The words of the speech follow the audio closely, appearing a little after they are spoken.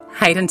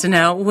Hayden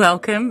Donnell,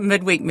 welcome.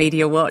 Midweek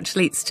Media Watch.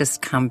 Let's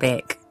just come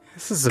back.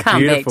 This is a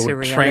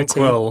beautiful,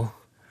 tranquil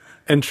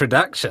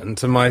introduction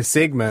to my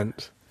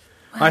segment.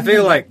 I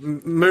feel like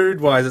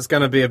mood-wise it's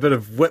going to be a bit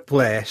of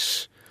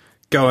whiplash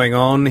going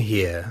on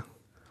here.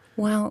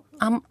 Well,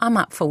 I'm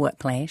up for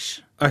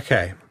whiplash.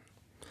 Okay.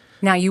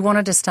 Now, you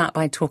wanted to start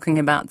by talking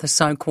about the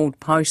so-called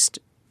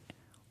post-cyclone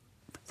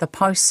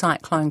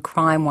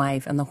crime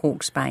wave in the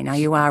Hawke's Bay. Now,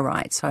 you are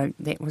right, so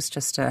that was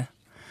just a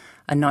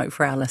note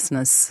for our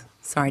listeners.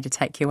 Sorry to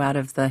take you out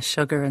of the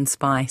sugar and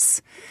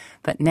spice.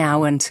 But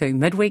now into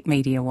Midweek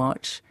Media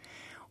Watch.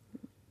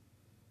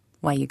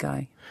 Away you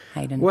go,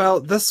 Hayden. Well,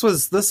 this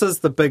is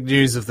the big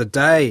news of the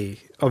day,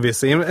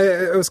 obviously.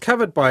 It was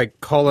covered by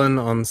Colin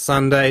on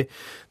Sunday.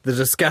 The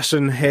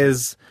discussion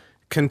has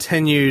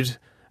continued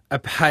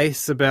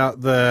apace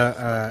about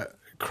the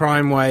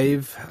crime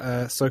wave,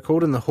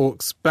 so-called, in the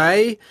Hawke's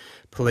Bay.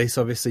 Police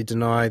obviously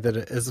deny that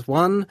it is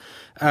one.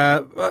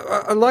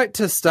 I'd like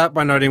to start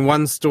by noting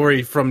one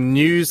story from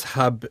News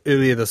Hub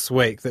earlier this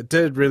week that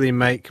did really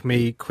make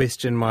me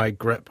question my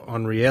grip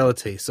on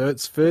reality. So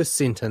its first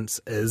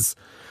sentence is,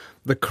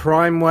 "The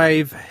crime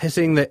wave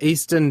hitting the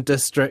Eastern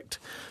District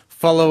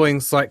following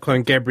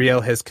Cyclone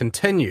Gabrielle has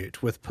continued,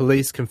 with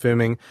police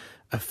confirming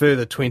a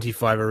further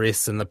 25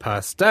 arrests in the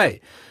past day."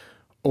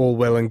 All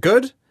well and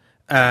good.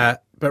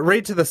 But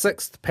read to the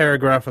 6th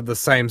paragraph of the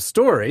same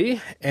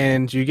story,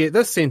 and you get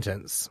this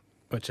sentence,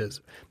 which is,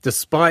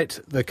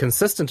 "Despite the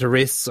consistent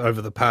arrests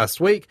over the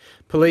past week,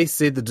 police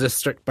said the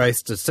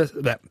district-based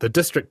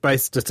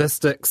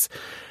statistics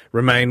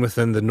remain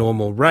within the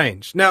normal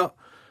range." Now,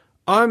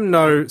 I'm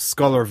no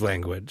scholar of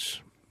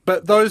language,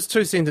 but those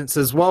two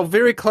sentences, while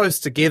very close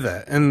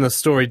together in the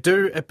story,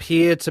 do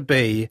appear to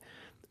be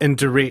in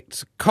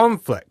direct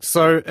conflict.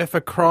 So if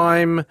a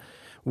crime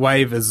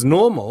wave is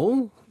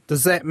normal,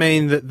 does that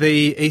mean that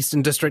the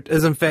Eastern District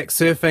is in fact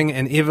surfing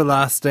an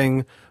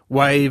everlasting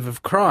wave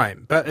of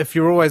crime? But if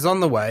you're always on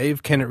the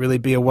wave, can it really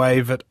be a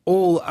wave at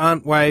all?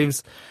 Aren't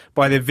waves,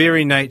 by their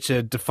very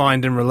nature,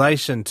 defined in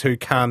relation to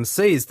calm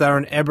seas? They're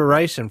an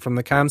aberration from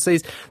the calm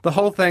seas. The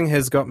whole thing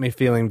has got me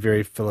feeling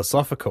very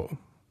philosophical.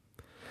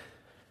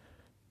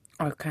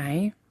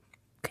 Okay,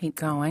 keep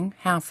going.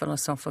 How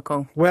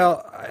philosophical?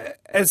 Well,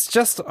 it's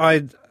just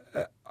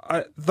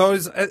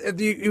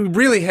you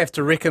really have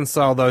to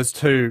reconcile those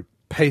two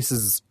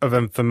pieces of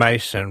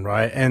information,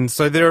 right? And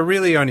so there are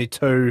really only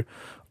two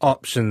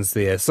options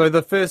there. So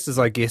the first is,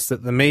 I guess,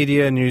 that the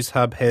media, News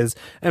Hub, has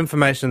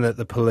information that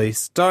the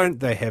police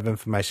don't. They have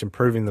information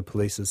proving the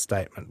police's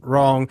statement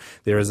wrong.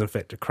 There is, in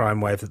fact, a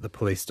crime wave that the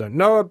police don't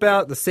know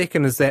about. The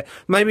second is that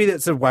maybe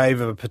that's a wave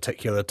of a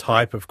particular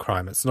type of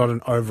crime. It's not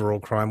an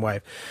overall crime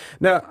wave.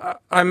 Now,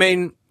 I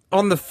mean,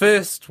 on the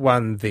first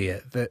one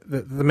there,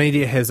 the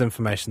media has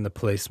information the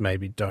police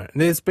maybe don't.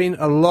 And there's been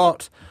a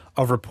lot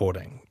of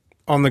reporting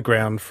on the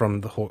ground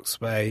from the Hawke's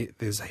Bay.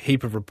 There's a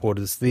heap of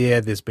reporters there.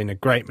 There's been a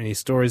great many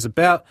stories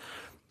about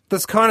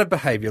this kind of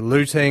behaviour,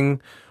 looting,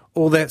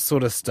 all that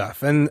sort of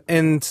stuff.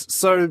 And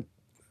so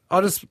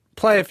I'll just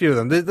play a few of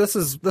them. This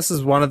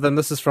is one of them.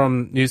 This is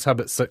from News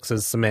Hub at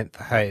 6's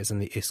Samantha Hayes in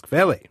the Esk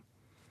Valley.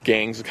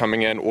 Gangs are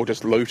coming in, or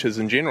just looters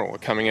in general are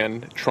coming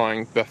in,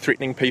 they're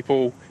threatening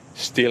people,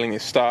 stealing their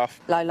stuff.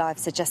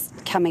 Lowlifes are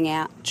just coming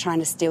out, trying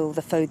to steal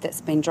the food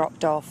that's been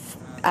dropped off,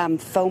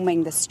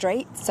 filming the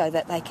street so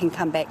that they can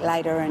come back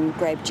later and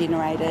grab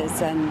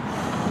generators and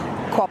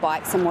quad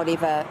bikes and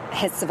whatever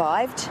has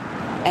survived,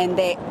 and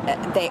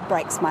that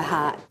breaks my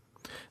heart.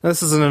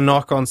 This isn't a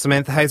knock on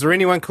Samantha Hayes or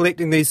anyone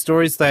collecting these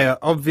stories. They are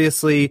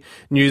obviously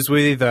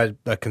newsworthy,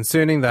 they're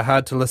concerning, they're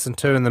hard to listen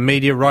to, and the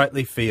media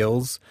rightly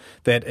feels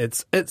that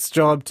it's its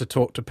job to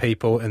talk to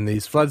people in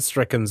these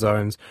flood-stricken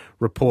zones,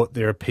 report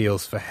their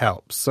appeals for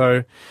help.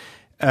 So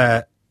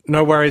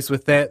no worries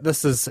with that.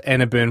 This is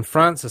Anna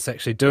Byrne-Francis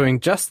actually doing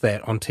just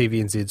that on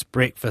TVNZ's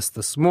Breakfast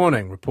this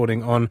morning,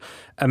 reporting on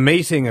a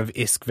meeting of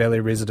Esk Valley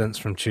residents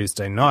from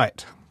Tuesday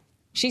night.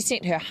 She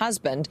sent her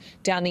husband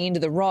down the end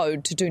of the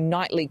road to do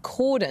nightly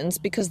cordons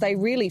because they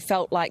really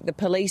felt like the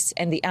police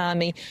and the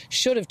army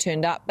should have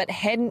turned up but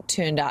hadn't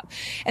turned up.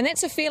 And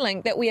that's a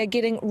feeling that we are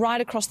getting right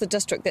across the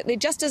district, that there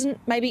just isn't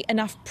maybe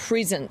enough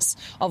presence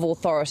of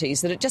authorities,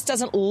 that it just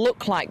doesn't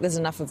look like there's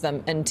enough of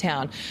them in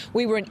town.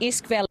 We were in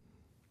Esk Valley.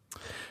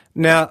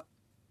 Now,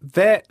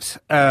 that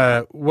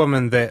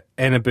woman that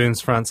Anna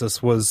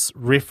Byrne-Francis was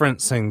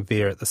referencing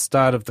there at the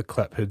start of the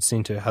clip, who'd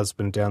sent her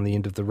husband down the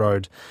end of the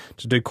road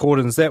to do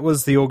cordons, that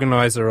was the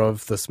organiser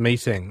of this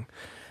meeting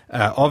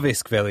of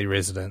Esk Valley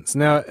residents.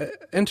 Now,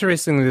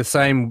 interestingly, the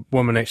same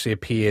woman actually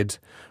appeared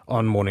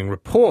on Morning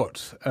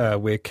Report,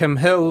 where Kim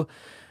Hill,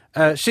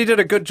 she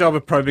did a good job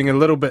of probing a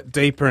little bit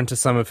deeper into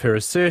some of her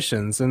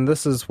assertions, and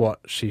this is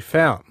what she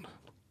found.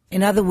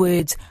 In other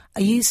words,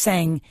 are you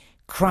saying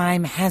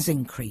crime has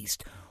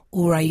increased,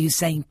 or are you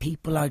saying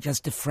people are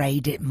just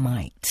afraid it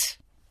might?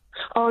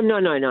 Oh,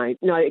 no,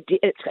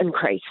 it's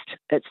increased.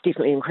 It's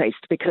definitely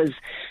increased, because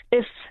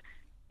if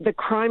the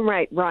crime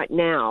rate right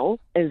now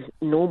is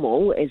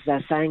normal, as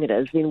they're saying it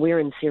is, then we're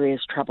in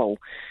serious trouble.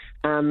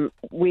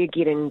 We're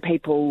getting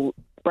people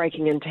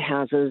breaking into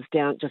houses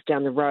just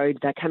down the road.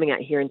 They're coming out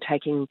here and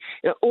taking,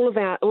 all of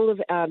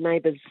our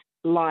neighbours'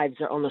 lives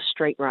are on the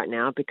street right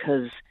now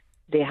because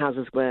their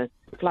houses were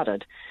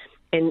flooded,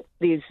 and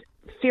there's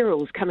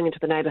ferals coming into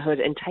the neighbourhood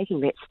and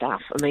taking that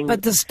stuff. I mean,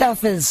 but the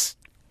stuff is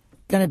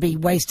going to be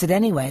wasted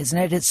anyway, isn't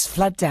it? It's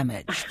flood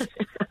damage.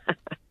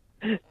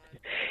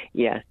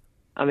 Yeah,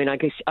 I mean, I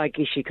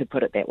guess you could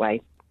put it that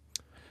way.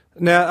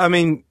 Now, I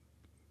mean,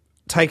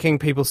 taking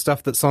people's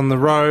stuff that's on the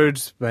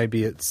road,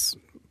 maybe it's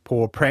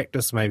poor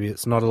practice, maybe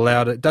it's not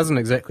allowed. It doesn't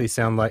exactly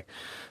sound like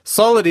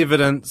solid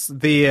evidence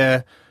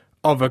there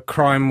of a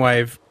crime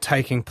wave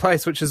taking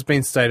place, which has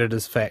been stated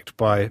as fact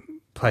by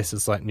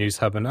places like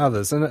Newshub and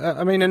others. And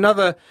I mean,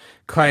 another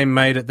claim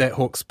made at that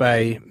Hawke's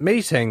Bay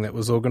meeting that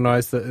was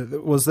organised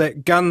was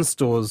that gun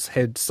stores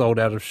had sold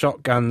out of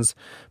shotguns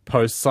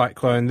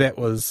post-cyclone. That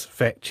was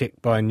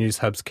fact-checked by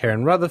Newshub's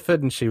Karen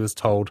Rutherford, and she was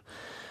told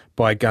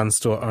by gun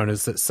store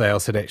owners that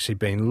sales had actually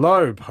been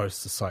low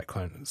post the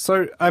cyclone.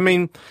 So, I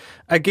mean,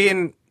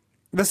 again,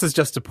 this is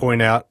just to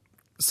point out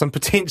some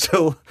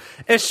potential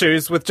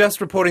issues with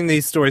just reporting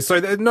these stories. So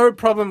there's no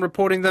problem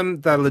reporting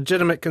them. They're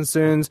legitimate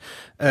concerns.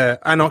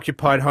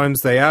 Unoccupied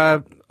homes, they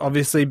are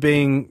obviously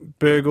being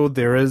burgled.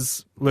 There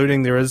is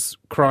looting. There is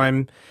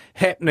crime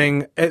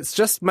happening. It's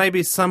just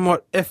maybe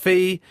somewhat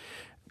iffy,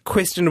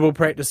 questionable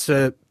practice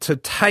to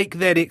take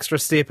that extra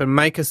step and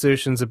make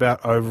assertions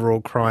about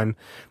overall crime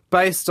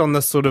based on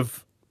this sort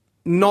of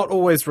not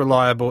always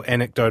reliable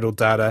anecdotal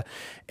data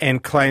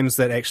and claims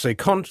that actually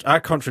are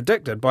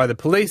contradicted by the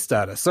police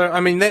data. So, I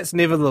mean, that's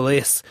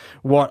nevertheless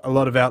what a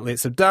lot of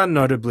outlets have done,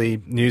 notably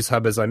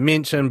Newshub, as I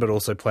mentioned, but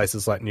also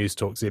places like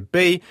Newstalk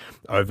ZB.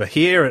 Over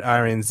here at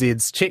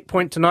RNZ's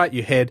Checkpoint tonight,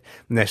 you had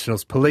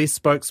Nationals Police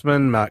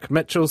spokesman Mark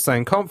Mitchell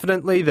saying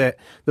confidently that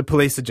the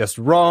police are just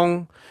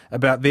wrong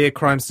about their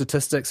crime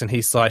statistics, and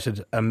he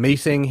cited a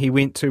meeting he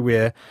went to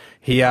where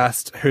he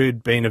asked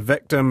who'd been a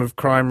victim of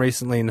crime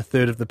recently, and a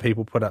third of the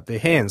people put up their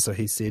hands. So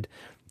he said,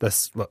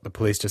 the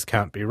police just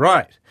can't be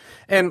right.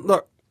 And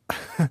look,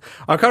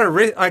 I'm kind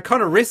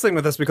of wrestling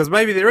with this because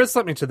maybe there is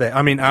something to that.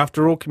 I mean,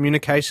 after all,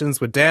 communications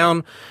were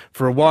down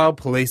for a while.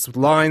 Police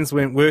lines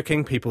weren't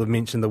working. People have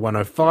mentioned the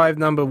 105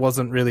 number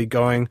wasn't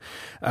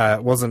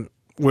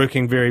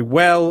working very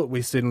well.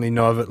 We certainly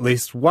know of at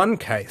least one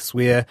case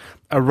where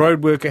a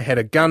road worker had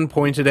a gun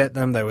pointed at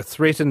them. They were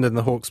threatened in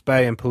the Hawke's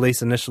Bay, and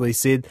police initially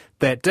said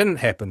that didn't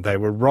happen. They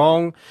were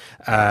wrong.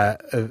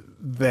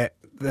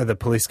 The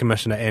police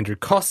commissioner, Andrew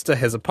Coster,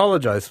 has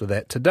apologised for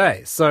that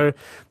today. So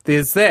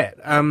there's that.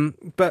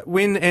 But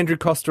when Andrew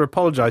Coster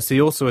apologised, he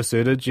also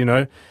asserted,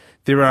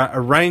 there are a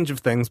range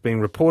of things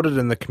being reported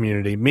in the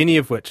community, many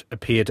of which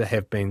appear to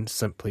have been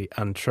simply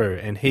untrue.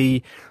 And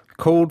he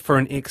called for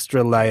an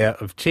extra layer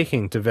of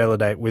checking to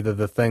validate whether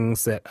the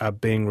things that are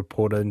being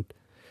reported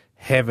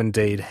have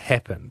indeed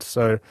happened.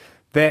 So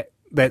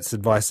that's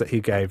advice that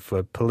he gave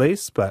for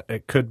police, but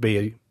it could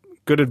be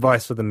good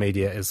advice for the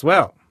media as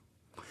well.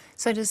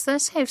 So does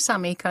this have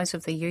some echoes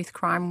of the youth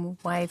crime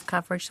wave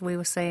coverage we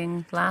were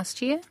seeing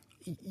last year?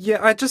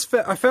 Yeah, I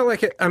felt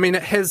like it. I mean,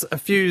 it has a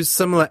few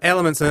similar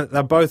elements in it.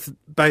 They're both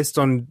based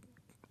on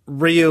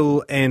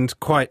real and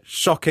quite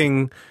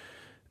shocking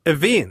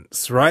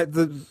events, right?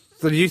 The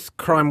youth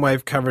crime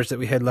wave coverage that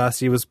we had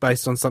last year was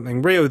based on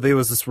something real. There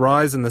was this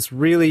rise in this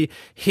really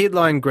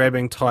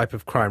headline-grabbing type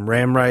of crime,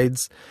 ram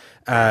raids,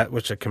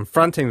 which are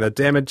confronting, they're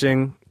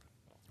damaging.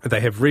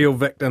 They have real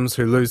victims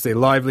who lose their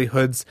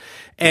livelihoods.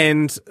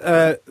 And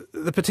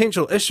the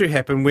potential issue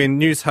happened when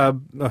news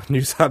outlets,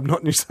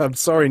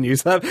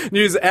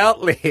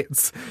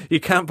 you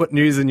can't put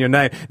news in your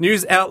name,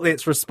 news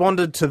outlets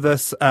responded to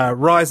this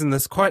rise in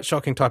this quite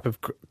shocking type of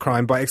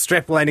crime by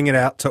extrapolating it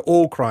out to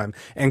all crime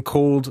and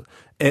called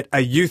it a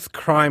youth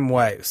crime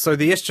wave. So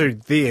the issue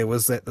there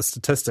was that the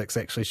statistics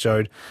actually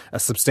showed a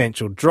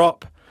substantial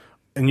drop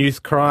in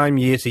youth crime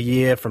year to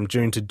year from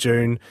June to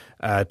June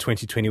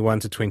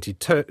 2021 to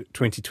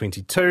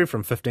 2022, from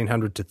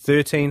 1,500 to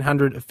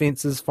 1,300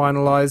 offences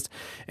finalised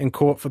in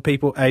court for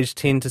people aged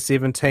 10 to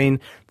 17.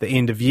 The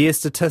end-of-year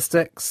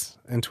statistics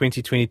in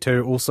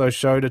 2022 also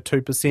showed a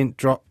 2%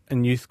 drop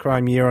in youth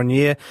crime year on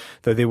year,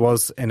 though there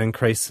was an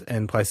increase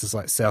in places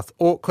like South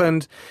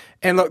Auckland.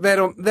 And look,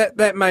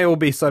 that may all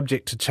be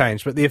subject to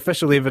change, but the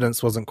official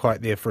evidence wasn't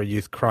quite there for a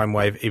youth crime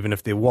wave, even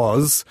if there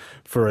was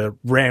for a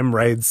ram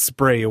raid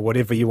spree or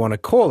whatever you want to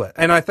call it.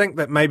 And I think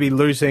that maybe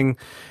looting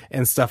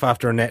and stuff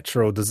after a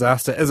natural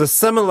disaster is a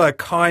similar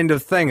kind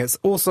of thing. It's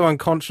also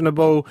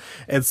unconscionable.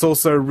 It's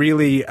also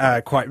really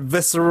quite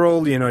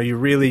visceral. You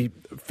really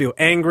feel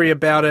angry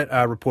about it.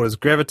 Reporters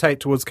gravitate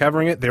towards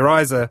covering it. Their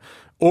eyes are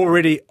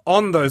already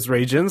on those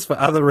regions for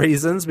other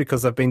reasons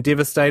because they've been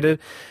devastated.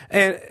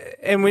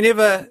 And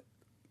whenever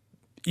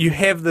you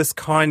have this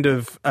kind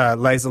of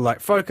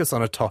laser-like focus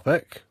on a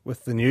topic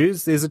with the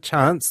news, there's a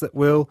chance that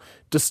we'll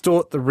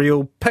distort the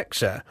real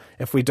picture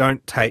if we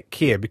don't take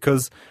care,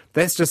 because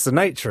that's just the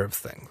nature of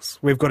things.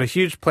 We've got a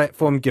huge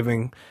platform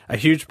giving a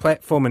huge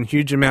platform and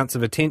huge amounts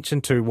of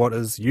attention to what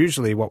is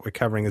usually what we're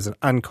covering as an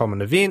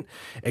uncommon event.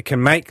 It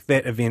can make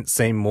that event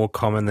seem more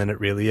common than it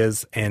really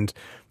is, and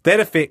that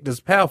effect is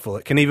powerful.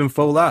 It can even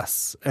fool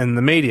us in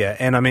the media,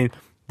 and I mean,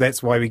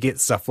 that's why we get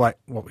stuff like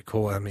what we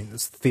call, I mean,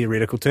 it's a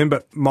theoretical term,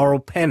 but moral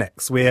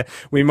panics, where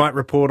we might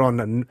report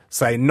on,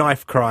 say,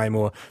 knife crime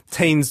or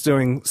teens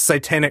doing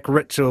satanic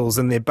rituals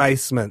in their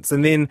basements.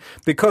 And then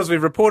because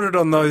we've reported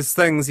on those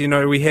things, you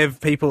know, we have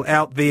people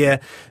out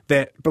there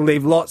that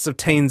believe lots of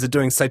teens are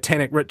doing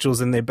satanic rituals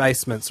in their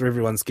basements, or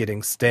everyone's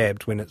getting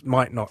stabbed, when it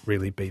might not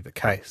really be the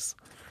case.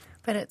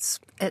 But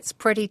it's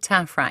pretty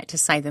tough, right, to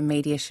say the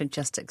media should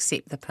just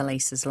accept the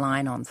police's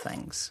line on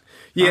things.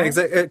 Yeah, right?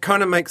 exactly. It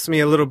kind of makes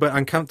me a little bit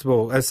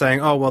uncomfortable as saying,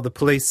 oh, well, the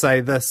police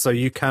say this, so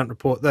you can't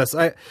report this.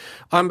 I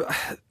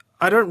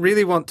don't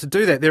really want to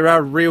do that. There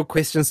are real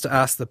questions to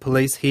ask the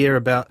police here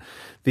about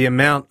the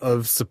amount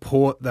of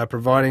support they're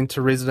providing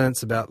to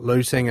residents, about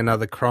looting and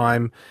other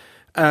crime.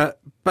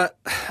 But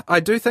I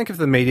do think if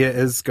the media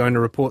is going to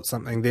report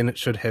something, then it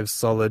should have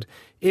solid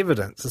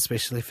evidence,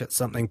 especially if it's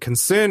something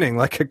concerning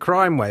like a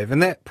crime wave.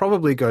 And that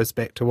probably goes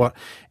back to what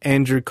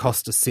Andrew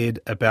Costa said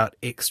about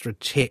extra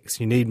checks.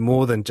 You need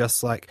more than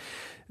just like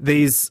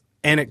these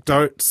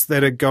anecdotes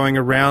that are going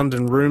around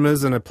and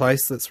rumours in a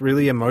place that's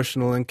really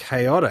emotional and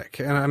chaotic.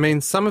 And I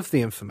mean, some of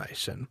the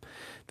information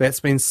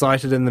that's been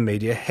cited in the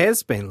media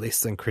has been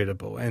less than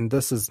credible. And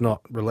this is not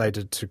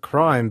related to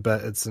crime,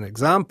 but it's an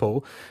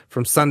example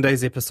from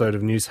Sunday's episode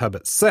of News Hub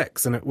at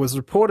 6. And it was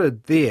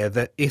reported there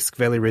that Esk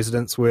Valley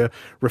residents were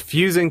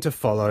refusing to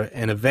follow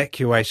an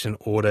evacuation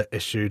order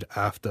issued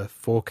after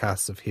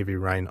forecasts of heavy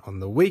rain on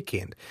the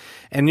weekend.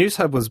 And News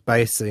Hub was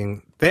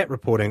basing that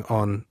reporting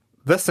on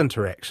this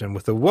interaction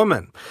with a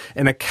woman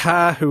in a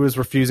car who was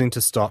refusing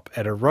to stop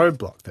at a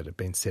roadblock that had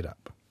been set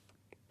up.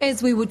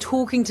 As we were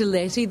talking to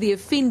Letty, the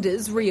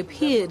offenders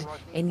reappeared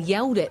and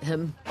yelled at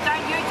him.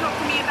 Don't you talk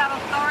to me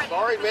about authority.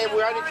 Sorry, man,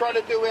 we're only trying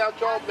to do our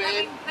job,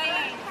 man.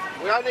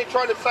 We're only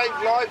trying to save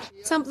lives.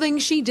 Something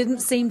she didn't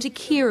seem to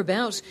care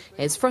about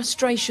as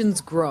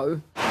frustrations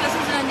grow. This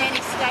isn't a nanny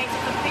state.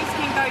 If the police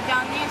can go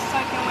down there, so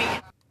can we.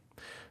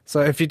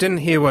 So if you didn't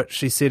hear what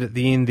she said at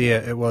the end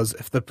there, it was,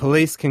 if the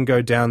police can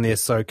go down there,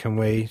 so can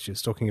we. She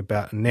was talking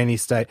about a nanny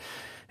state.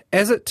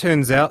 As it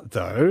turns out,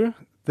 though,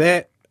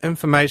 that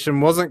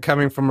information wasn't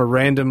coming from a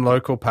random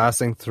local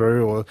passing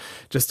through or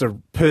just a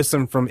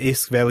person from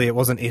Esk Valley. It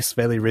wasn't Esk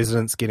Valley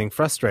residents getting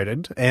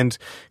frustrated. And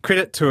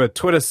credit to a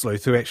Twitter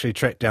sleuth who actually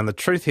tracked down the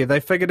truth here. They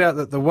figured out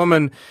that the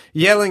woman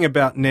yelling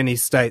about nanny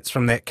states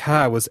from that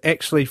car was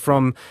actually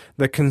from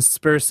the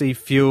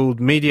conspiracy-fueled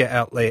media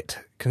outlet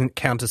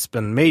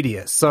Counterspin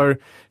Media. So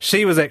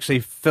she was actually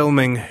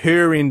filming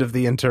her end of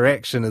the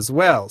interaction as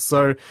well.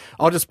 So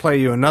I'll just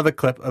play you another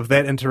clip of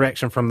that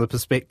interaction from the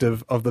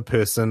perspective of the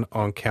person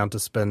on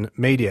Counterspin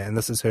Media, and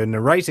this is her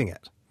narrating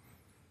it.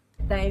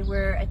 They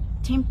were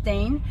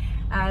attempting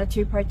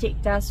to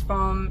protect us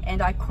from,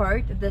 and I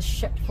quote, this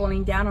shit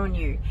falling down on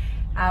you,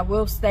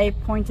 whilst they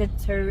pointed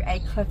to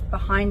a cliff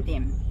behind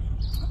them,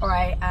 or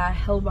a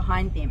hill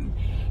behind them.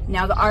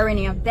 Now, the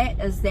irony of that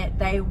is that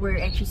they were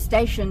actually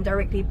stationed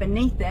directly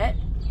beneath it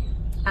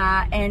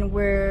and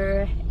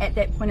were, at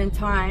that point in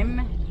time,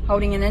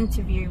 holding an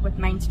interview with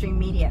mainstream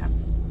media.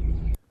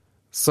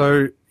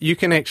 So you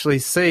can actually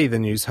see the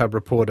News Hub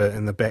reporter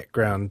in the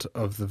background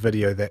of the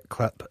video that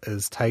clip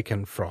is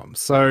taken from.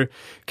 So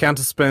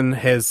Counterspin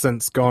has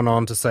since gone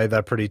on to say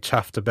they're pretty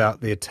chuffed about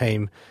their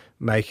team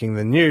making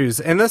the news.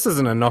 And this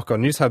isn't a knock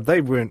on News Hub. They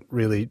weren't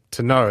really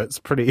to know. It's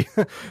pretty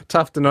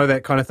tough to know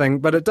that kind of thing.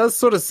 But it does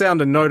sort of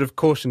sound a note of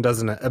caution,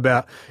 doesn't it,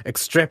 about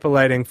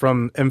extrapolating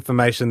from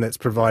information that's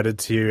provided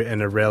to you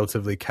in a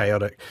relatively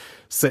chaotic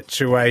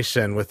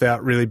situation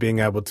without really being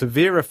able to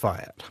verify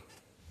it.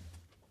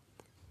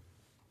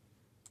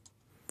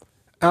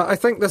 I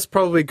think this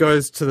probably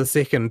goes to the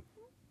second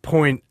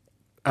point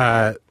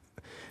as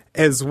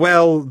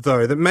well,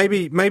 though, that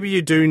maybe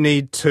you do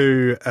need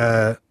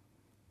to...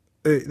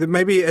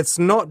 maybe it's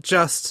not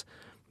just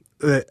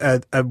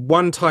a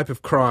one type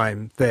of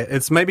crime, that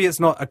it's maybe it's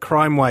not a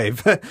crime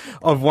wave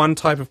of one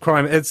type of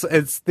crime. There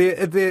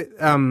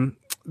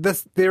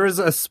is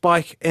a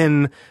spike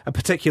in a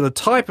particular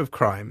type of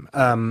crime,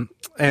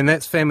 and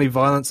that's family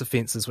violence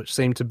offences, which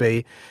seem to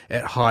be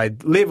at high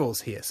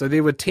levels here. So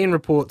there were 10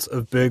 reports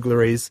of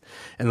burglaries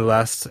in the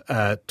last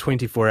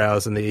 24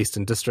 hours in the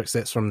Eastern Districts.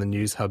 That's from the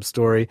News Hub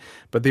story.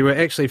 But there were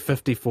actually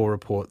 54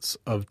 reports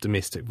of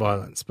domestic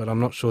violence. But I'm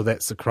not sure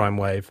that's the crime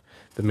wave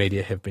the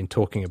media have been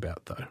talking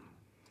about, though.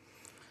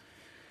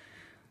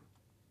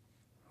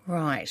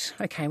 Right.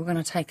 Okay, we're going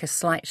to take a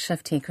slight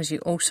shift here because you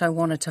also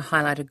wanted to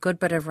highlight a good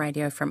bit of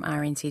radio from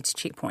RNZ's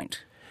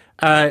Checkpoint.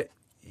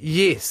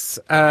 Yes.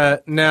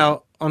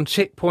 Now, on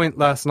Checkpoint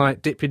last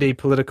night, Deputy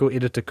Political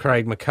Editor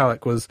Craig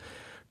McCulloch was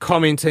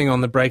commenting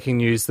on the breaking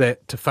news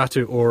that Te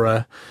Whatu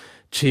Ora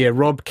chair,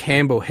 Rob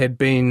Campbell, had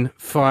been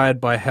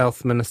fired by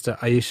Health Minister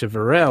Ayesha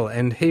Verrell,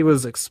 and he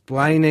was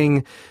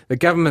explaining the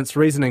government's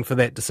reasoning for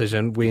that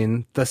decision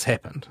when this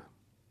happened.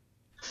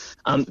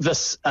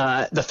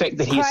 The fact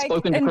that he has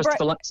spoken to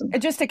Christopher Luxon.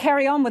 Just to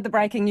carry on with the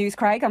breaking news,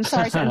 Craig, I'm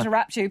sorry to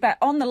interrupt you, but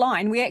on the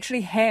line we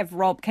actually have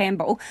Rob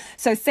Campbell.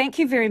 So thank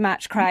you very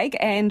much, Craig,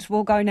 and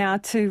we'll go now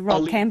to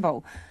Rob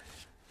Campbell.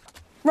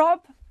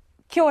 Rob,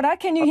 kia ora,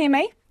 can you hear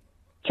me?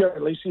 Kia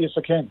ora, Lisa, yes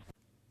I can.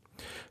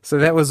 So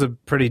that was a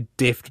pretty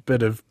deft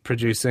bit of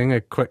producing,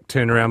 a quick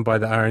turnaround by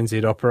the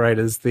RNZ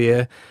operators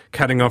there,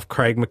 cutting off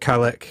Craig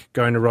McCulloch,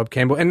 going to Rob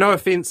Campbell. And no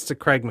offence to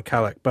Craig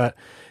McCulloch, but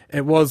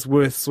it was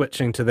worth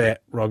switching to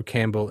that Rob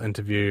Campbell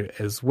interview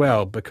as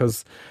well,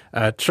 because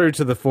true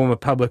to the former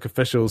public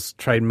official's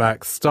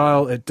trademark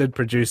style, it did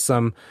produce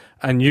some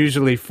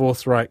unusually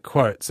forthright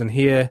quotes. And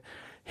here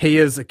he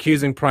is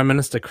accusing Prime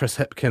Minister Chris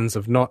Hipkins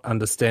of not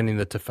understanding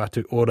the Te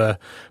Whatu Ora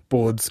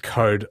Board's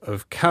code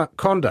of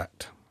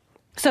conduct.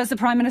 So has the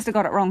Prime Minister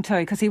got it wrong too,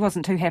 because he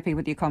wasn't too happy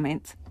with your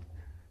comments?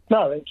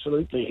 No,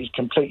 absolutely. He's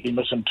completely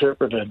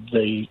misinterpreted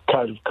the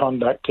code of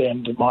conduct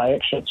and my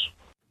actions.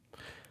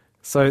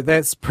 So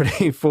that's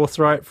pretty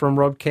forthright from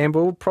Rob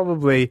Campbell.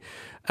 Probably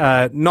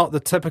not the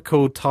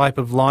typical type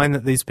of line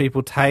that these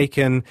people take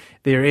in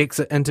their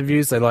exit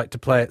interviews. They like to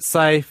play it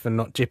safe and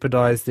not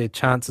jeopardise their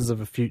chances of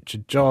a future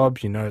job.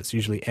 You know, it's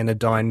usually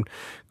anodyne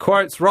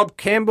quotes. Rob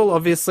Campbell,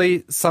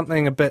 obviously,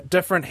 something a bit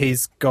different.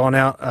 He's gone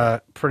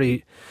out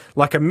pretty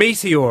like a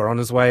meteor on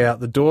his way out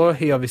the door.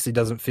 He obviously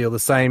doesn't feel the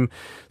same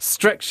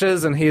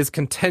strictures, and he has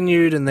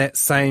continued in that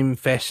same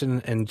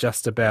fashion in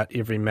just about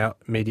every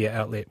media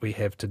outlet we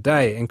have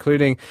today,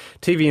 including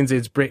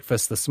TVNZ's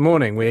Breakfast this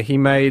morning, where he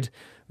made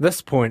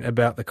this point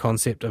about the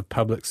concept of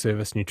public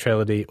service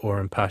neutrality or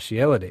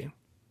impartiality.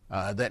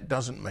 That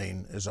doesn't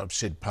mean, as I've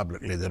said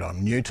publicly, that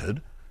I'm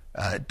neutered.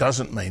 It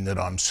doesn't mean that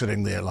I'm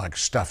sitting there like a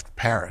stuffed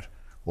parrot,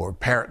 or a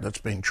parrot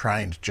that's been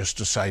trained just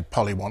to say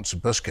Polly wants a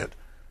biscuit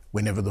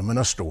whenever the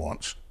minister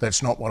wants.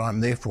 That's not what I'm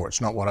there for. It's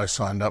not what I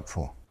signed up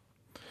for.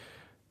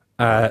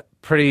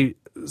 Pretty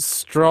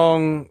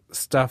strong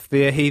stuff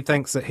there. He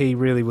thinks that he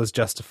really was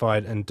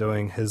justified in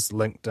doing his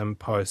LinkedIn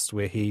post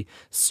where he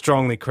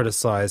strongly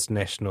criticised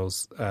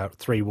National's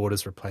Three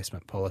Waters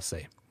replacement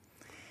policy.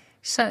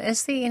 So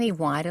is there any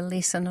wider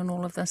lesson in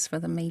all of this for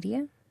the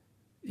media?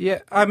 Yeah,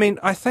 I mean,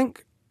 I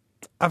think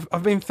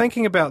I've been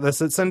thinking about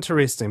this. It's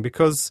interesting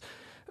because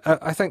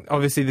I think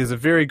obviously there's a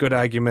very good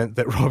argument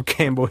that Rob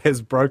Campbell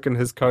has broken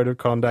his code of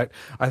conduct.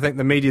 I think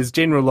the media's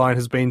general line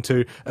has been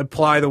to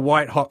apply the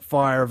white hot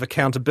fire of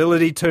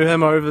accountability to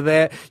him over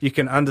that. You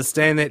can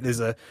understand that. There's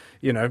a,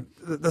 you know,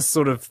 this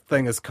sort of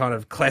thing is kind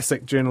of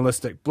classic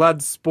journalistic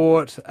blood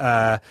sport,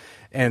 and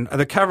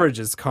the coverage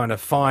is kind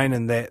of fine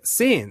in that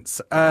sense.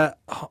 On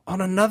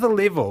another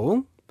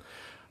level,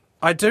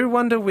 I do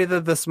wonder whether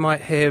this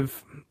might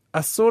have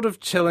a sort of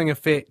chilling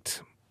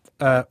effect,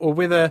 or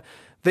whether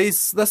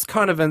this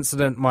kind of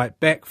incident might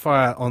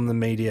backfire on the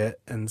media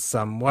in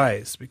some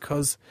ways,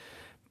 because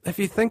if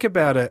you think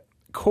about it,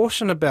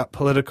 caution about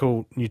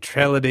political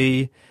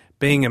neutrality,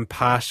 being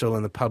impartial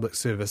in the public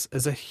service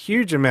is a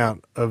huge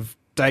amount of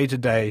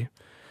day-to-day,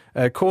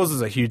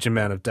 causes a huge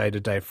amount of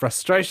day-to-day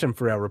frustration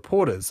for our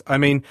reporters. I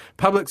mean,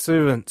 public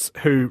servants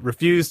who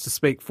refuse to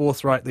speak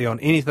forthrightly on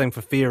anything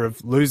for fear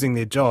of losing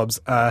their jobs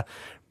are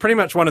pretty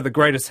much one of the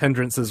greatest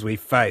hindrances we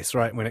face,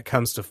 right, when it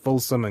comes to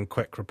fulsome and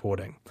quick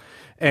reporting.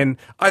 And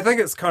I think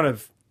it's kind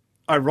of,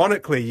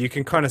 ironically, you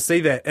can kind of see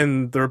that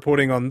in the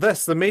reporting on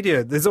this. The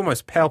media, there's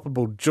almost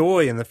palpable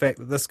joy in the fact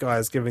that this guy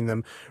is giving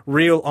them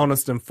real,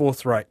 honest and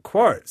forthright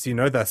quotes. You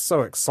know, they're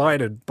so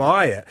excited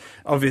by it.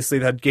 Obviously,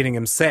 they're getting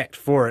him sacked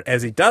for it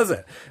as he does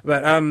it.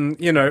 But,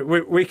 you know,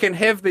 we can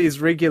have these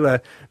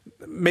regular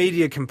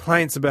media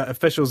complaints about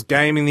officials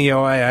gaming the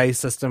OIA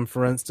system,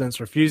 for instance,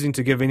 refusing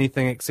to give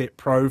anything except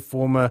pro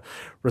forma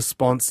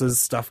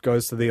responses. Stuff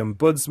goes to the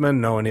ombudsman.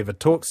 No one ever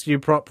talks to you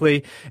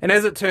properly. And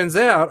as it turns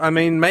out, I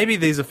mean, maybe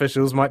these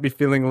officials might be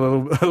feeling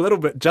a little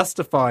bit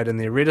justified in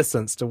their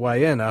reticence to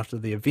weigh in after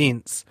the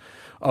events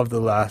of the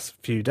last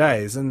few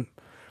days. And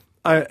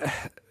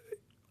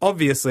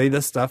obviously,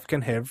 this stuff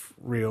can have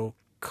real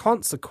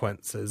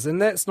consequences.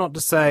 And that's not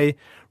to say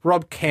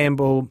Rob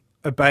Campbell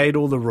obeyed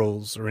all the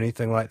rules or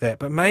anything like that,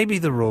 but maybe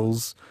the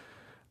rules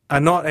are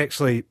not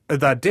actually,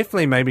 they're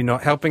definitely maybe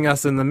not helping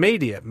us in the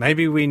media.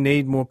 Maybe we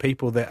need more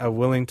people that are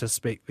willing to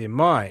speak their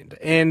mind,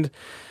 and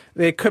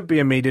there could be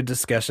a media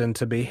discussion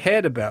to be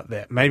had about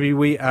that. Maybe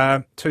we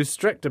are too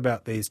strict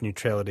about these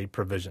neutrality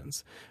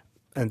provisions.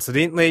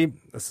 Incidentally,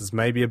 this is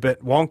maybe a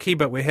bit wonky,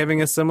 but we're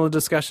having a similar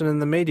discussion in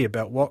the media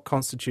about what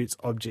constitutes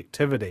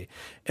objectivity.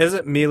 Is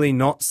it merely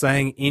not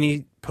saying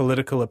any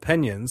political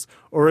opinions,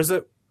 or is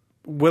it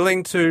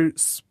willing to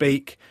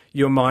speak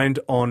your mind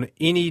on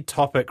any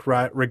topic,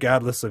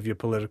 regardless of your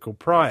political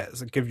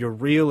priors? Give your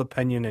real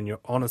opinion and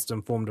your honest,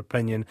 informed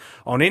opinion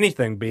on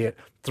anything, be it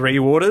Three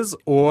Waters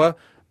or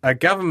a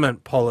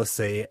government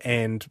policy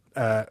and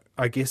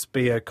I guess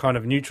be a kind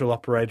of neutral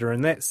operator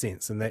in that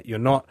sense, and that you're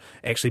not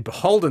actually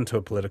beholden to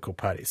a political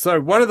party.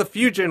 So one of the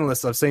few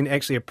journalists I've seen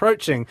actually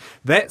approaching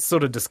that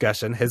sort of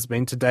discussion has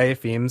been Today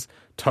FM's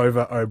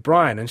Tova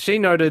O'Brien, and she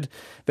noted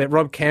that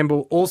Rob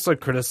Campbell also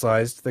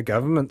criticised the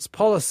government's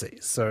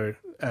policies. So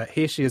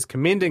here she is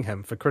commending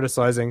him for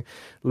criticising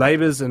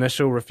Labour's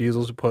initial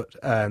refusal to put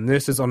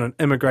nurses on an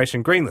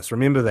immigration green list.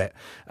 Remember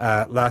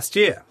that last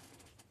year.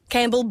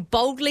 Campbell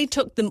boldly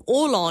took them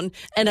all on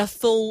in a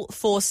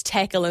full-force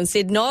tackle and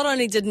said not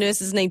only did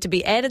nurses need to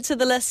be added to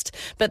the list,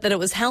 but that it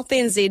was Health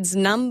NZ's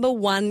number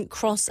one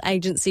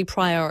cross-agency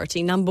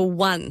priority, number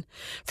one.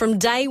 From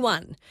day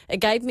one,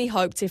 it gave me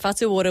hope Te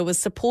Whatu Ora was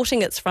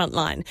supporting its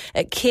frontline.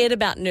 It cared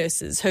about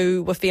nurses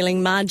who were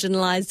feeling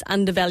marginalised,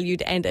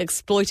 undervalued and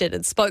exploited.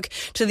 It spoke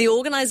to the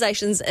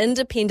organisation's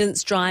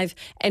independence, drive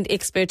and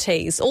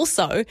expertise.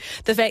 Also,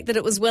 the fact that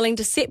it was willing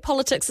to set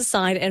politics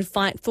aside and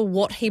fight for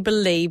what he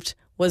believed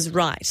was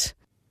right.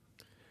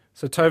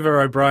 So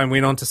Tova O'Brien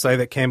went on to say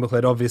that Campbell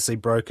had obviously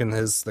broken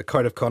the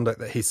code of conduct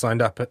that he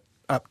signed up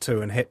to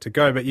and had to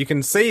go. But you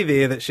can see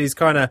there that she's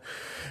kind of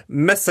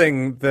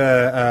missing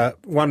the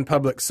one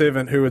public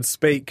servant who would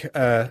speak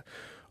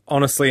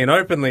honestly and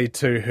openly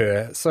to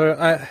her.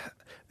 So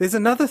there's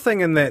another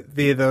thing in that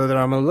there, though, that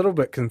I'm a little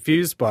bit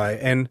confused by,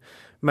 and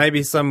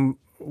maybe some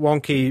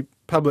wonky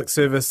public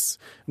service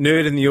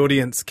nerd in the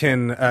audience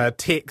can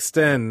text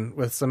in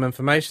with some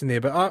information there.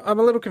 But I'm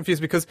a little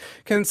confused because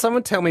can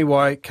someone tell me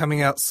why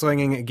coming out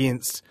swinging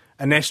against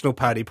a National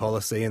Party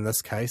policy, in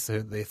this case,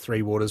 their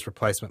Three Waters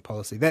replacement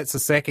policy, that's a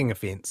sacking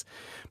offence.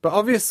 But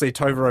obviously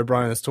Tova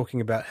O'Brien is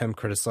talking about him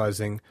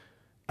criticising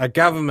a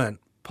government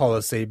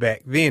policy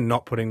back then,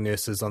 not putting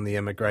nurses on the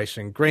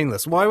immigration green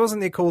list. Why wasn't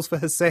there calls for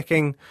his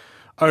sacking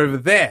over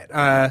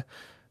that?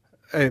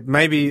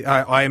 Maybe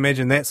I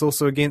imagine that's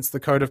also against the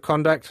code of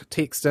conduct.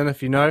 Text in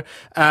if you know.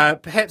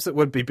 Perhaps it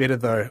would be better,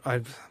 though.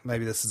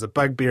 Maybe this is a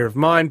bugbear of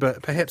mine,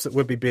 but perhaps it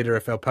would be better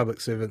if our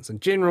public servants in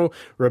general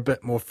were a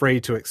bit more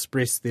free to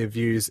express their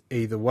views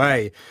either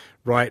way,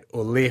 right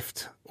or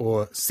left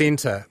or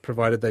centre,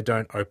 provided they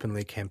don't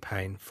openly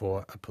campaign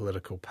for a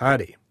political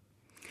party.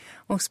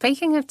 Well,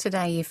 speaking of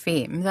Today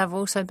FM, they've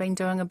also been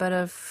doing a bit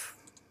of,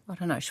 I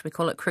don't know, should we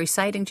call it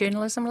crusading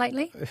journalism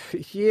lately?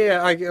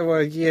 Yeah,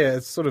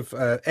 it's sort of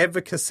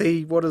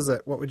advocacy. What is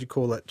it? What would you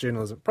call it?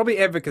 Journalism? Probably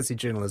advocacy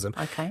journalism.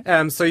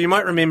 Okay. So you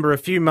might remember a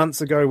few months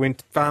ago when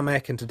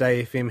Pharmac and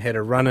Today FM had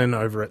a run-in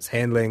over its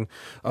handling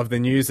of the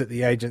news that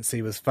the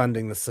agency was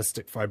funding the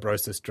cystic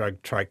fibrosis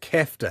drug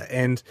Trikafta.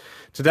 And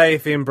Today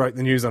FM broke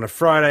the news on a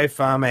Friday.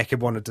 Pharmac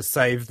had wanted to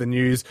save the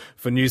news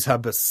for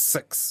Newshub's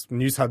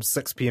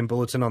 6 p.m.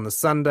 bulletin on the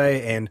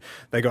Sunday, and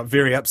they got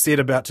very upset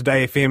about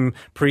Today FM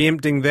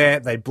preempting that.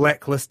 They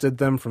blacklisted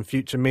them from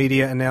future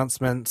media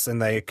announcements,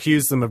 and they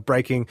accused them of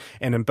breaking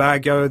an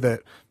embargo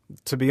that,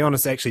 to be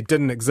honest, actually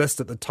didn't exist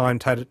at the time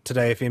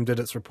Today FM did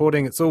its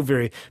reporting. It's all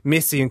very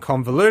messy and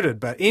convoluted.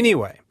 But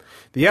anyway,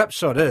 the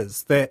upshot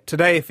is that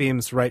Today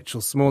FM's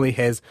Rachel Smalley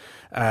has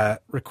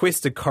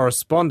requested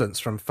correspondence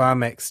from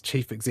Pharmac's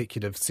chief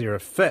executive Sarah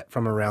Fitt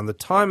from around the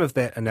time of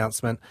that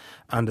announcement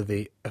under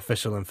the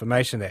Official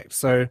Information Act.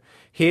 So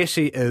here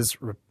she is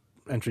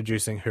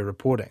introducing her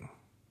reporting.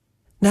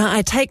 Now,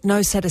 I take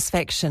no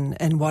satisfaction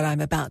in what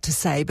I'm about to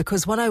say,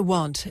 because what I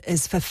want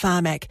is for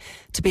Pharmac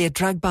to be a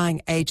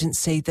drug-buying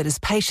agency that is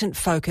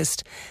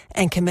patient-focused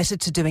and committed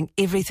to doing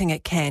everything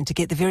it can to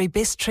get the very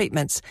best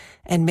treatments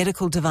and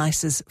medical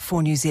devices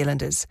for New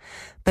Zealanders.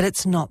 But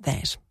it's not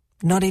that.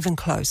 Not even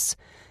close.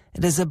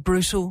 It is a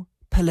brutal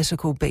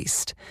political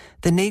beast.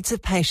 The needs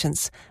of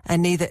patients are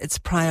neither its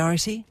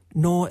priority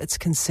nor its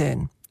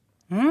concern.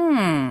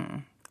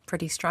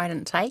 Pretty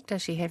strident take.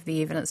 Does she have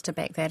the evidence to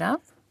back that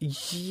up?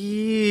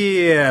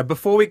 Yeah,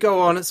 before we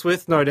go on, it's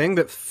worth noting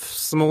that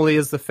Smalley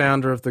is the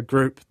founder of the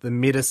group The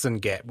Medicine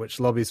Gap,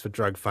 which lobbies for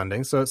drug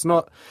funding. So it's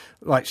not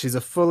like she's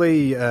a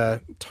fully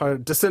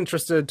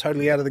disinterested,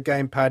 totally out of the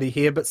game party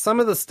here, but some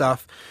of the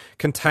stuff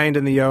contained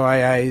in the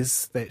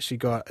OIAs that she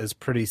got is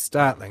pretty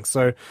startling.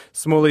 So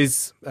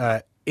Smalley's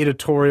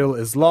editorial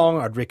is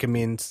long. I'd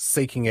recommend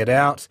seeking it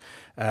out.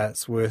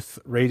 It's worth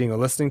reading or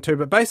listening to.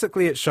 But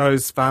basically it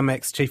shows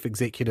Pharmac's chief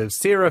executive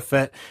Sarah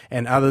Fitt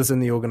and others in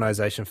the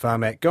organisation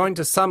Pharmac going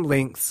to some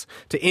lengths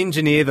to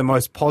engineer the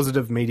most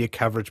positive media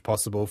coverage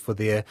possible for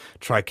their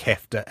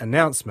Trikafta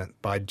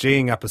announcement by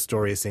geeing up a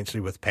story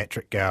essentially with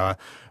Patrick Gower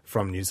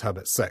from Newshub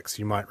at 6.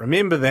 You might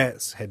remember that.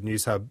 It's had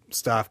Newshub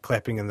staff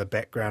clapping in the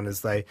background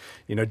as they,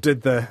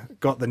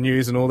 got the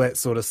news and all that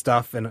sort of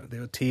stuff, and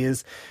there were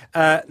tears.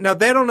 Now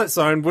that on its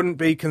own wouldn't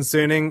be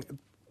concerning.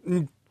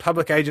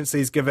 Public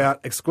agencies give out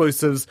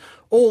exclusives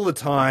all the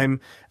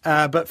time,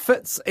 but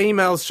Fitt's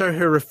emails show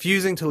her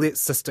refusing to let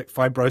Cystic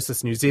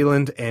Fibrosis New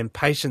Zealand and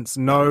patients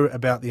know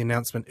about the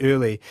announcement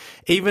early,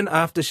 even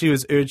after she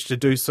was urged to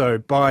do so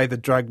by the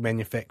drug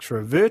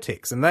manufacturer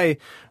Vertex. And they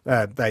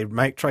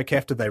make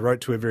Trikafta. They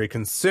wrote to her very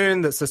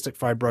concerned that Cystic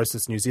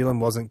Fibrosis New Zealand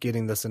wasn't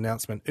getting this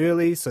announcement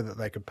early so that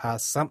they could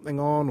pass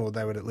something on, or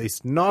they would at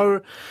least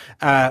know.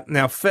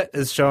 Now Fitt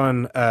is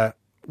shown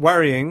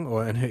worrying,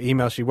 or in her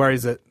email she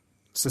worries that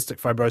Cystic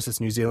Fibrosis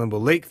New Zealand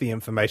will leak the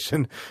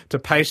information to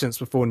patients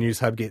before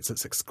Newshub gets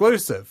its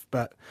exclusive.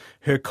 But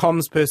her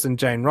comms person,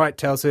 Jane Wright,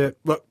 tells her,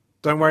 look,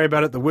 don't worry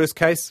about it. The worst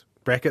case,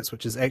 brackets,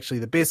 which is actually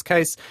the best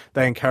case,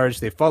 they encourage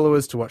their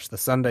followers to watch the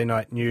Sunday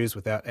night news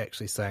without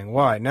actually saying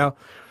why. Now,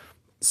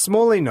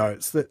 Smalley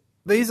notes that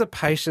these are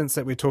patients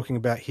that we're talking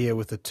about here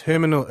with a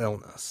terminal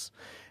illness.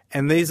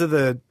 And these are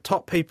the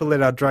top people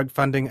at our drug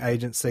funding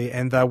agency,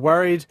 and they're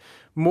worried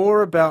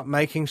more about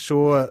making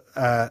sure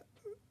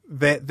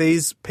that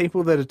these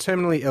people that are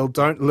terminally ill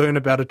don't learn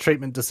about a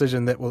treatment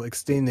decision that will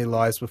extend their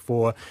lives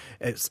before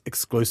it's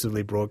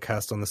exclusively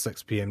broadcast on the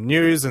 6 p.m.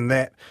 news, and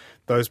that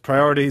those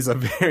priorities are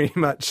very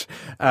much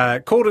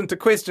called into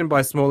question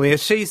by Smalley.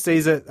 As she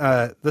sees it,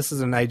 this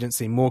is an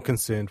agency more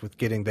concerned with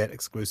getting that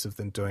exclusive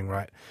than doing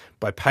right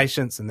by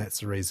patients, and that's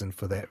the reason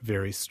for that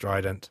very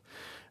strident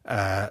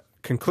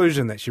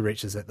conclusion that she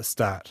reaches at the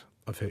start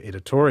of her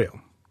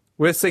editorial.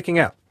 Worth seeking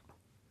out.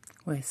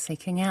 Worth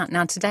seeking out.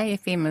 Now, Today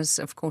FM is,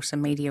 of course, a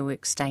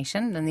MediaWorks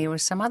station, and there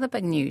was some other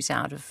big news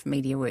out of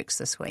MediaWorks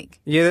this week.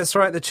 Yeah, that's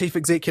right. The chief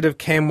executive,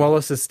 Cam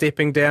Wallace, is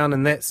stepping down,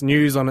 and that's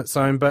news on its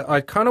own. But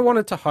I kind of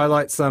wanted to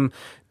highlight some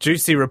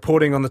juicy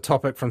reporting on the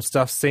topic from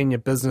Stuff's senior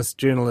business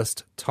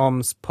journalist,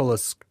 Tom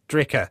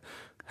Pullis-Strecker.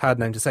 Hard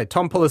name to say,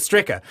 Tom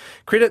Pullis-Strecker.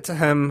 Credit to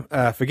him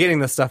for getting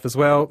this stuff as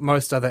well.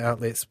 Most other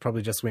outlets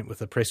probably just went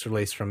with a press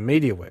release from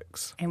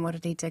MediaWorks. And what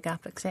did he dig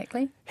up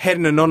exactly? Had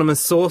an anonymous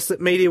source at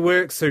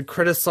MediaWorks who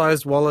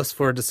criticised Wallace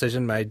for a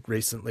decision made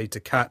recently to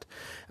cut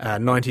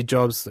 90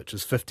 jobs, which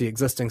is 50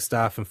 existing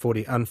staff and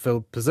 40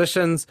 unfilled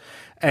positions.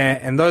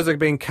 And those are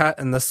being cut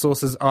in this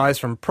source's eyes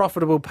from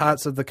profitable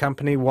parts of the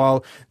company,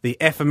 while the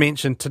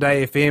aforementioned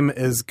Today FM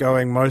is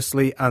going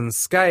mostly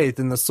unscathed.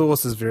 And the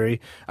source is very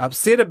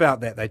upset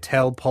about that. They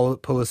tell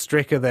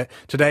Pullis-Strecker that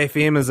Today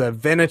FM is a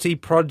vanity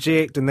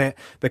project and that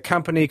the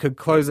company could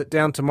close it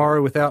down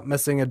tomorrow without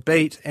missing a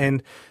beat.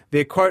 And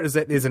their quote is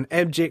that there's an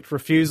abject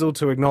refusal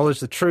to acknowledge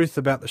the truth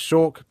about the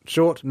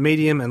short,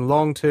 medium and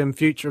long-term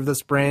future of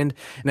this brand,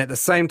 and at the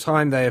same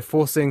time they are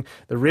forcing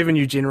the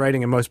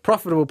revenue-generating and most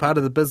profitable part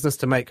of the business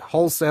to make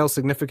wholesale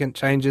significant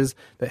changes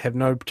that have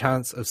no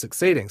chance of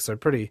succeeding. So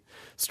pretty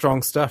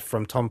strong stuff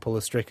from Tom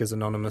Pullis-Strecker's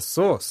anonymous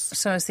source.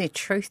 So is there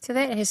truth to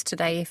that? Has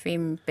Today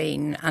FM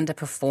been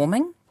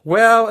underperforming?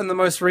 Well, in the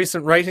most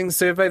recent ratings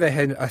survey, they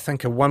had, I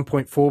think, a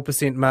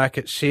 1.4%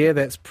 market share.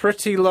 That's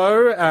pretty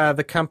low.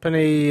 The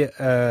company,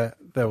 the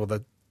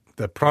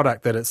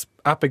product that it's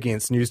up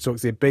against,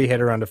 Newstalk ZB,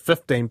 had around a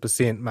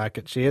 15%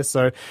 market share.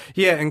 So,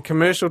 yeah, in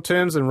commercial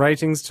terms and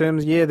ratings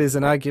terms, yeah, there's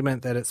an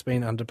argument that it's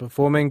been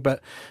underperforming.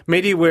 But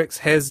MediaWorks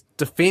has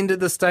defended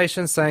the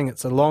station, saying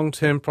it's a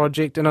long-term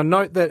project. And I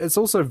note that it's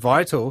also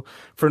vital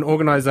for an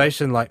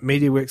organisation like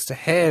MediaWorks to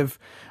have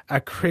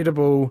a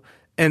credible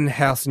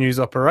in-house news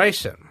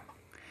operation.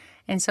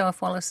 And so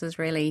if Wallace is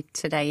really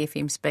Today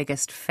FM's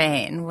biggest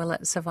fan, will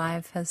it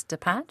survive his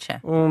departure?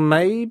 Well,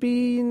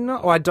 maybe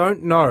not. I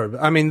don't know.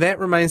 I mean, that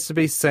remains to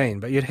be seen.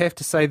 But you'd have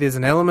to say there's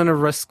an element of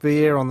risk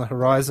there on the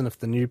horizon if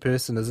the new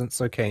person isn't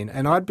so keen.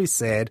 And I'd be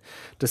sad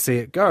to see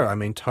it go. I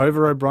mean,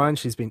 Tova O'Brien,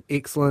 she's been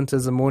excellent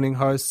as a morning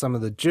host. Some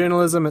of the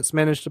journalism it's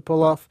managed to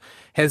pull off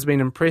has been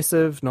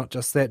impressive. Not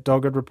just that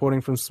dogged reporting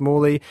from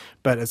Smalley,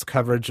 but its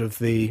coverage of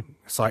the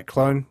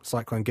Cyclone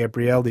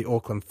Gabrielle, the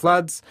Auckland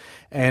floods.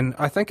 And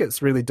I think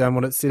it's really done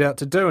what it set out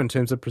to do in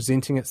terms of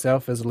presenting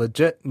itself as a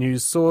legit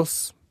news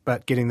source,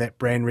 but getting that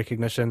brand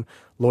recognition,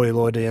 loyal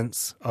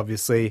audience,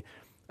 obviously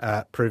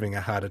proving a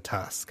harder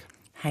task.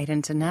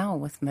 Hayden Donnell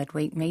with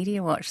Midweek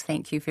Media Watch.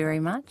 Thank you very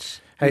much.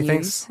 Hey,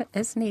 News thanks.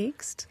 is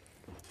next.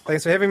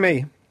 Thanks for having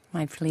me.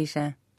 My pleasure.